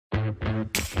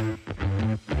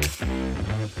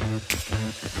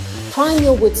Prime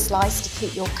your wood slice to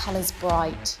keep your colours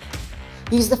bright.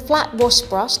 Use the flat wash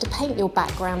brush to paint your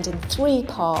background in 3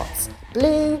 parts,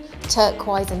 blue,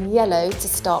 turquoise and yellow to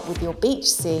start with your beach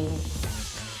scene.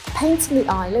 Paint in the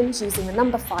island using the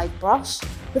number 5 brush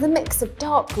with a mix of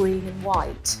dark green and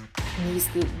white. And use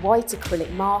the white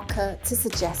acrylic marker to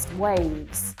suggest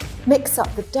waves. Mix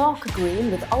up the darker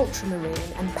green with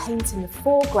ultramarine and paint in the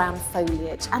foreground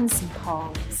foliage and some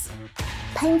palms.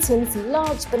 Paint in some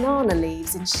large banana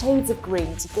leaves in shades of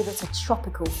green to give it a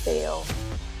tropical feel.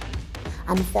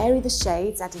 And vary the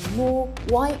shades, adding more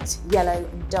white, yellow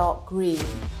and dark green.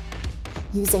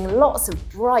 Using lots of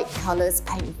bright colours,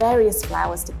 paint various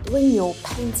flowers to bring your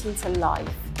painting to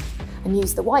life. And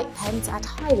use the white pen to add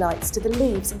highlights to the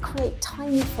leaves and create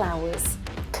tiny flowers.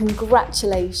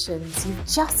 Congratulations, you've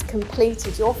just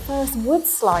completed your first wood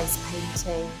slice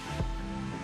painting.